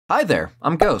Hi there,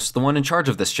 I'm Ghost, the one in charge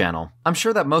of this channel. I'm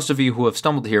sure that most of you who have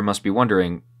stumbled here must be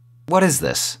wondering, what is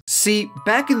this? See,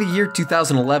 back in the year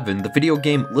 2011, the video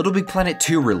game LittleBigPlanet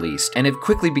 2 released, and it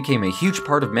quickly became a huge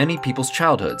part of many people's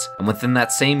childhoods. And within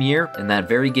that same year, in that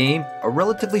very game, a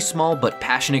relatively small but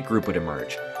passionate group would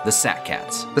emerge. The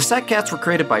Sackcats. The Sackcats were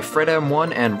created by Fred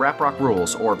M1 and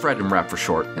raprockrules, or Fred and Rap for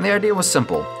short, and the idea was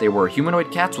simple. They were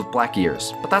humanoid cats with black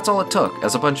ears. But that's all it took,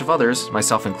 as a bunch of others,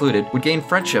 myself included, would gain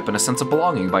friendship and a sense of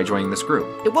belonging by joining this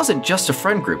group. It wasn't just a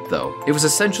friend group, though. It was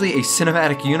essentially a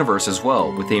cinematic universe as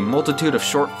well, with a multitude of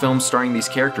short films starring these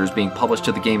characters being published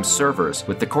to the game's servers,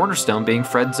 with the cornerstone being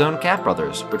Fred's own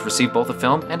Catbrothers, which received both a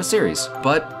film and a series.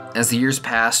 But, as the years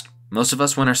passed, most of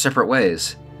us went our separate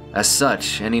ways. As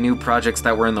such, any new projects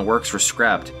that were in the works were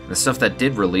scrapped. The stuff that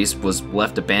did release was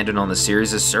left abandoned on the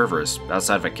series' servers,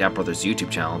 outside of a Catbrothers YouTube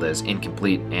channel that is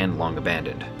incomplete and long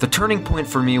abandoned. The turning point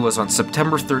for me was on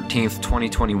September 13th,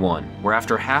 2021, where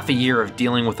after half a year of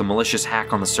dealing with a malicious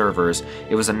hack on the servers,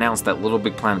 it was announced that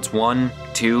LittleBigPlanet's 1,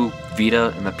 2,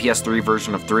 Vita, and the PS3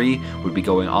 version of 3 would be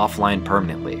going offline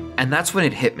permanently. And that's when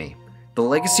it hit me. The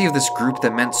legacy of this group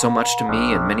that meant so much to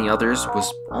me and many others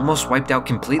was almost wiped out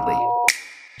completely.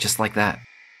 Just like that.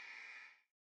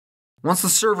 Once the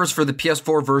servers for the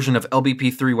PS4 version of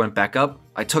LBP3 went back up,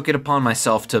 I took it upon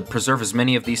myself to preserve as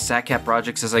many of these Sackcat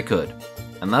projects as I could.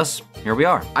 And thus, here we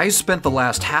are. I spent the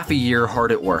last half a year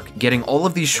hard at work, getting all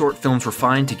of these short films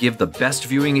refined to give the best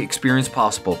viewing experience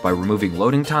possible by removing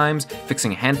loading times,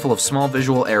 fixing a handful of small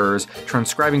visual errors,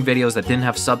 transcribing videos that didn't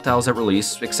have subtitles at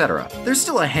release, etc. There's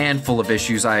still a handful of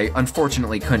issues I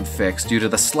unfortunately couldn't fix due to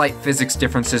the slight physics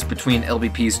differences between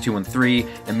LBPs 2 and 3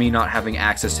 and me not having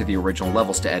access to the original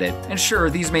levels to edit. And sure,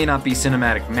 these may not be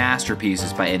cinematic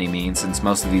masterpieces by any means, since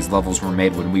most of these levels were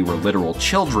made when we were literal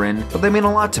children, but they mean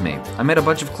a lot to me. I made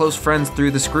a bunch of close friends through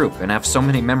this group and have so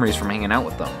many memories from hanging out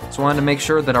with them. So I wanted to make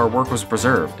sure that our work was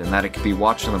preserved and that it could be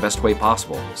watched in the best way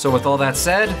possible. So with all that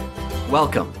said,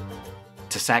 welcome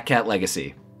to Sackcat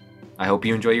Legacy. I hope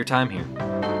you enjoy your time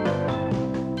here.